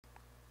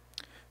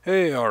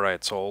Hey,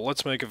 alright, so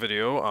let's make a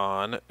video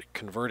on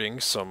converting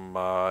some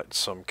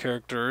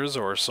characters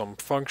or some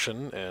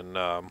function in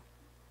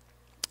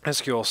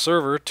SQL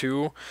Server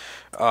to,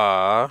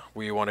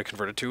 we want to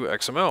convert it to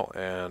XML,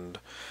 and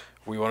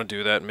we want to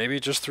do that maybe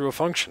just through a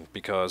function,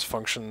 because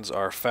functions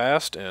are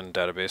fast in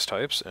database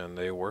types and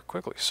they work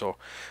quickly. So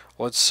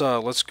let's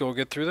go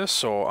get through this.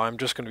 So I'm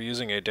just going to be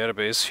using a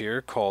database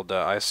here called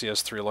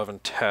ICS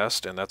 311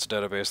 test, and that's a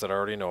database that I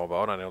already know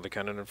about. I know the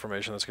kind of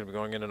information that's going to be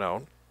going in and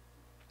out.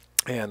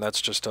 And that's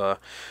just to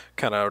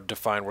kind of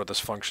define where this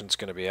function is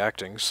going to be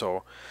acting.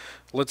 So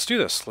let's do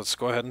this. Let's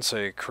go ahead and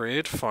say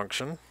create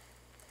function,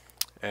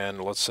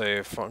 and let's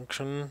say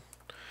function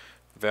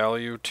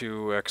value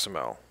to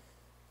XML.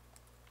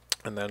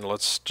 And then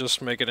let's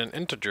just make it an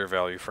integer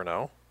value for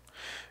now.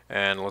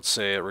 And let's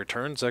say it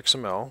returns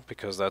XML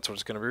because that's what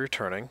it's going to be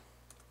returning.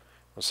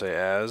 We'll say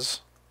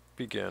as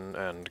begin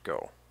end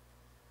go.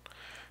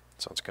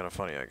 Sounds kind of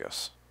funny, I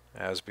guess.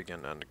 As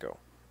begin end go.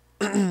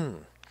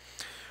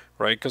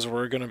 Right, because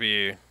we're going to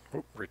be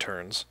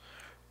returns.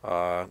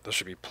 This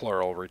should be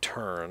plural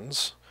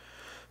returns.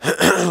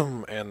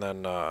 And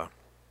then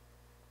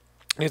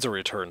needs a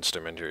return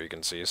statement here, you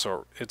can see.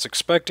 So it's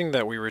expecting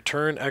that we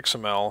return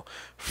XML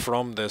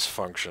from this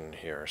function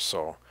here.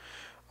 So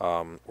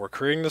we're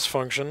creating this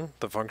function.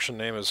 The function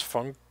name is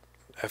func,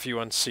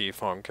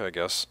 I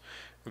guess,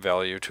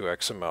 value to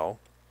XML.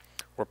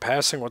 We're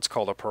passing what's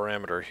called a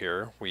parameter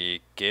here.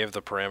 We gave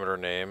the parameter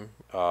name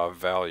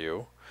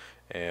value,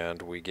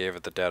 and we gave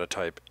it the data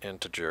type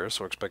integer,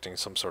 so we're expecting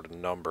some sort of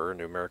number,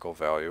 numerical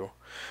value.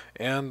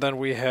 And then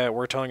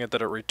we're telling it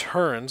that it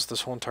returns,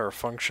 this whole entire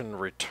function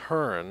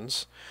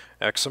returns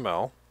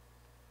XML,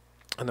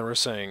 and then we're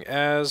saying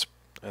as,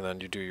 and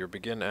then you do your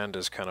begin end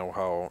is kind of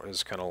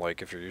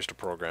like if you're used to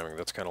programming,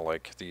 that's kind of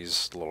like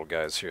these little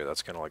guys here,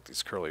 that's kind of like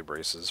these curly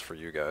braces for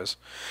you guys.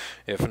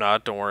 If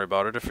not, don't worry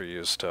about it if you're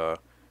used to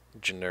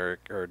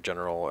generic or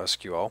general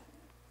SQL.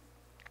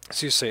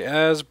 So you say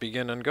as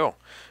begin and go.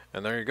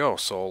 And there you go.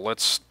 So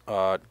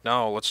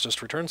now let's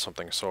just return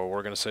something. So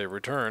we're going to say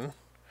return. And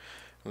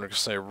we're going to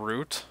say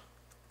root.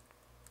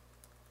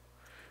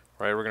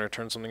 Right, we're going to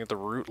return something at the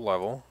root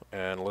level.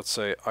 And let's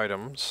say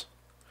items.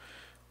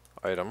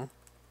 Item.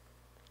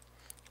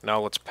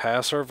 Now let's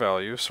pass our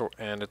value.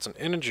 And it's an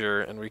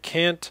integer, and we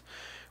can't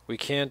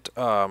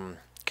concatenate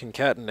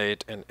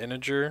an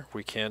integer.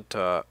 We can't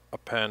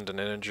append an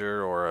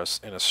integer or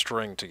in a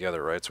string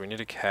together, right? So we need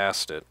to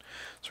cast it.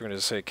 So we're going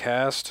to say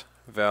cast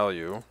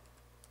value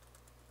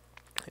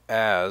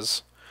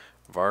as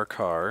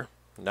varchar.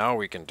 Now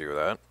we can do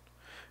that.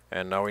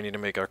 And now we need to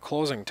make our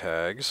closing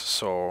tags.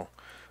 So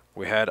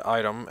we had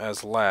item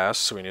as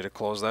last, so we need to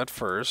close that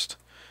first.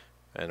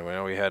 And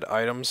we had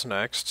items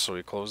next, so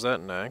we close that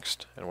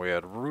next. And we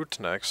had root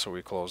next, so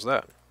we close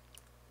that.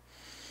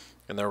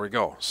 And there we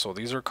go. So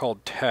these are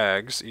called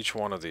tags, each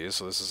one of these.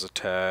 So this is a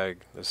tag,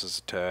 this is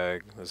a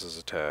tag, this is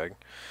a tag.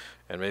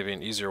 And maybe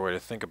an easier way to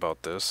think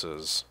about this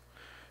is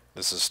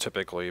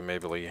typically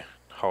maybe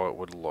how it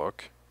would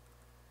look.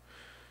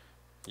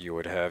 You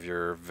would have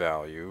your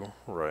value,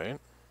 right?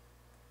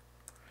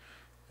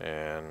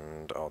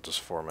 And I'll just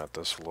format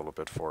this a little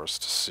bit for us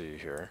to see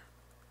here.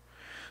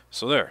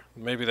 So there,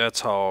 maybe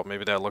that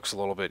looks a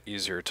little bit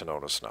easier to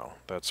notice now.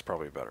 That's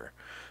probably better.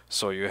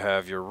 So you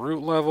have your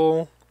root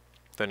level,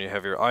 then you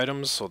have your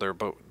items, so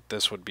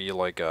this would be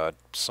like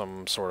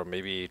some sort of,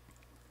 maybe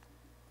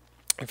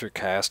if you're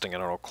casting, I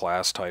don't know,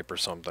 class type or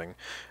something.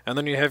 And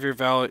then you have your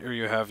value, or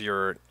you have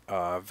your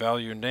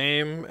value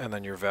name, and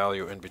then your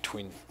value in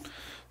between.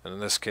 And in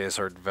this case,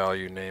 our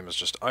value name is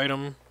just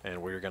item,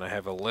 and we're going to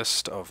have a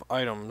list of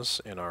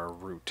items in our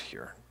root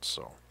here.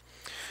 So,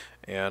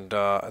 and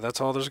that's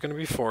all there's going to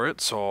be for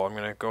it. So I'm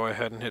going to go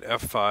ahead and hit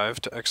F5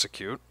 to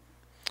execute.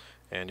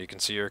 And you can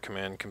see your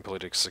command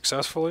completed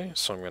successfully.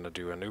 So I'm going to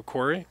do a new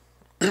query.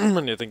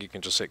 And I think you can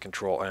just hit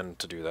Control N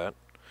to do that.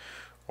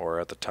 Or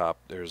at the top,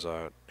 there's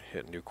a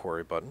hit new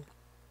query button.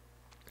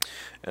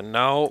 And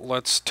now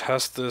let's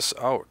test this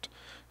out.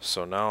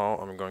 So now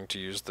I'm going to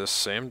use this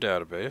same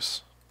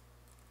database.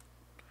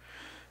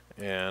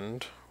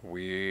 And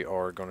we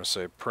are going to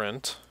say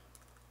print,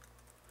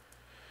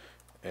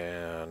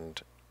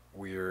 and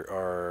we're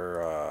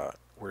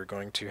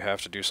going to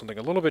have to do something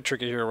a little bit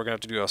tricky here. We're going to have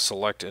to do a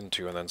select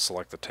into and then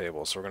select the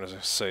table. So we're going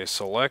to say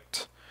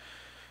select,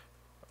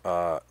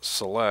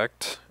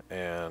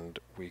 and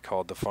we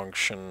called the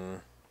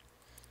function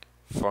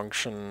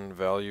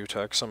value to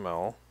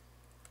XML,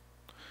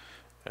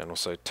 and we'll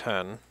say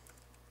 10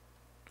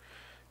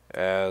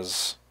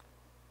 as,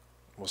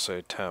 we'll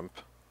say temp,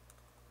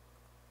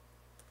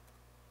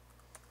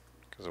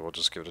 because we'll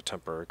just give it a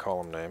temporary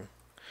column name,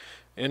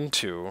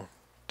 into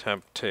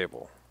temp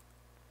table.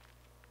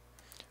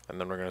 And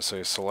then we're going to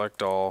say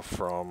select all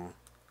from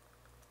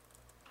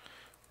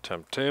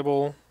temp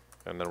table,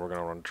 and then we're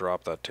going to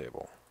drop that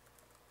table.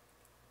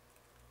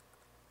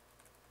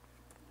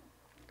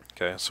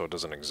 Okay, so it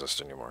doesn't exist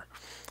anymore.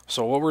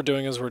 So what we're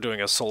doing is we're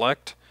doing a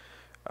select,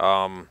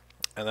 and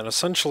then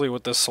essentially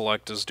what this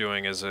select is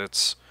doing is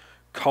it's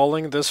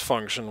calling this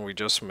function we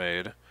just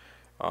made,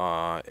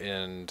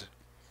 and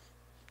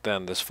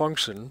then this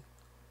function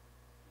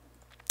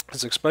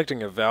is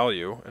expecting a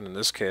value, and in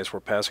this case we're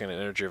passing an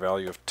integer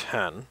value of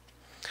 10,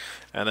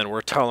 and then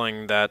we're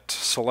telling that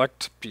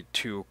select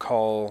to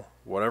call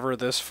whatever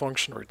this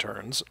function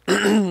returns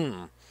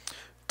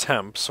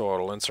temp, so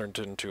it'll insert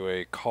into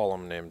a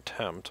column named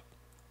temp,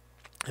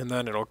 and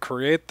then it'll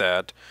create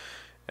that,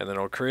 and then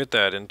it'll create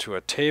that into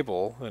a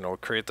table, and it'll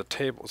create the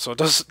table. So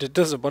it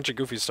does a bunch of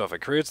goofy stuff. It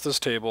creates this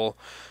table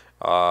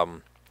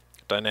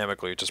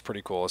dynamically, which is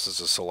pretty cool. This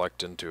is a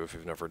select into if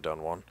you've never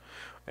done one.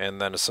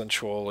 And then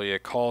essentially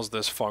it calls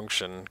this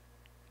function,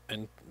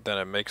 and then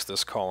it makes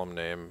this column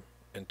name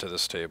into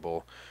this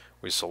table.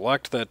 We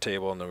select that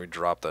table, and then we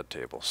drop that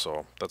table.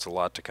 So that's a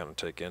lot to kind of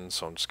take in,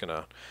 so I'm just going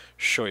to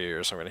show you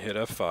here. So I'm going to hit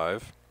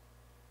F5,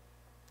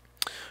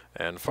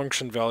 and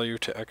function value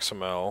to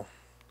XML.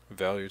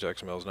 Value to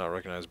XML is not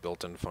recognized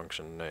built-in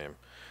function name.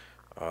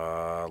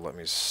 Let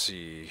me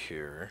see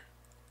here.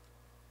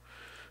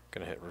 I'm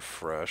going to hit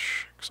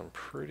refresh, because I'm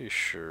pretty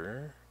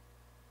sure.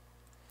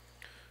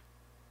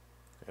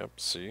 Yep,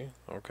 see?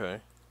 Okay.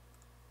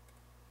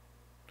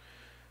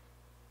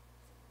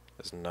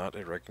 Is not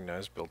a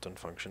recognized built-in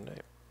function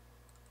name.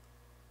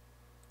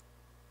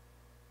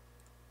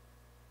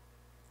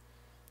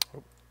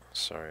 Oh,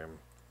 sorry, I'm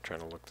trying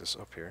to look this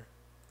up here.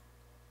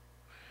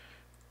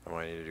 I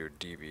might need to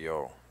do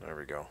DBO. There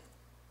we go.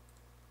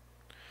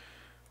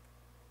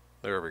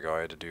 There we go.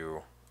 I had to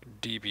do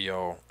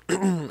DBO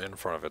in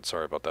front of it.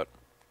 Sorry about that.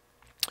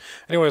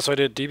 Anyway, so I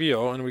did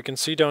DBO, and we can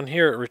see down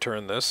here it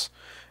returned this.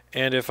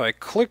 And if I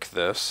click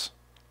this,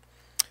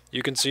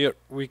 you can see it.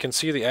 We can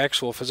see the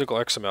actual physical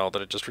XML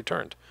that it just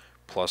returned,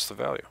 plus the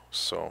value.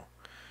 So,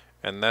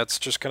 and that's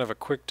just kind of a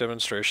quick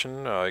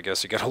demonstration. I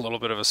guess you got a little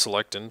bit of a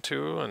select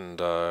into, and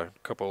a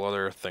couple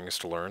other things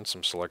to learn,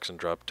 some selects and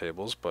drop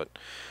tables. But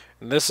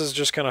this is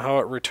just kind of how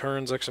it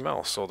returns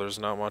XML. So there's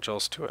not much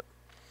else to it.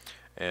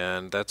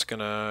 And that's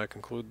gonna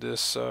conclude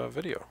this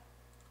video.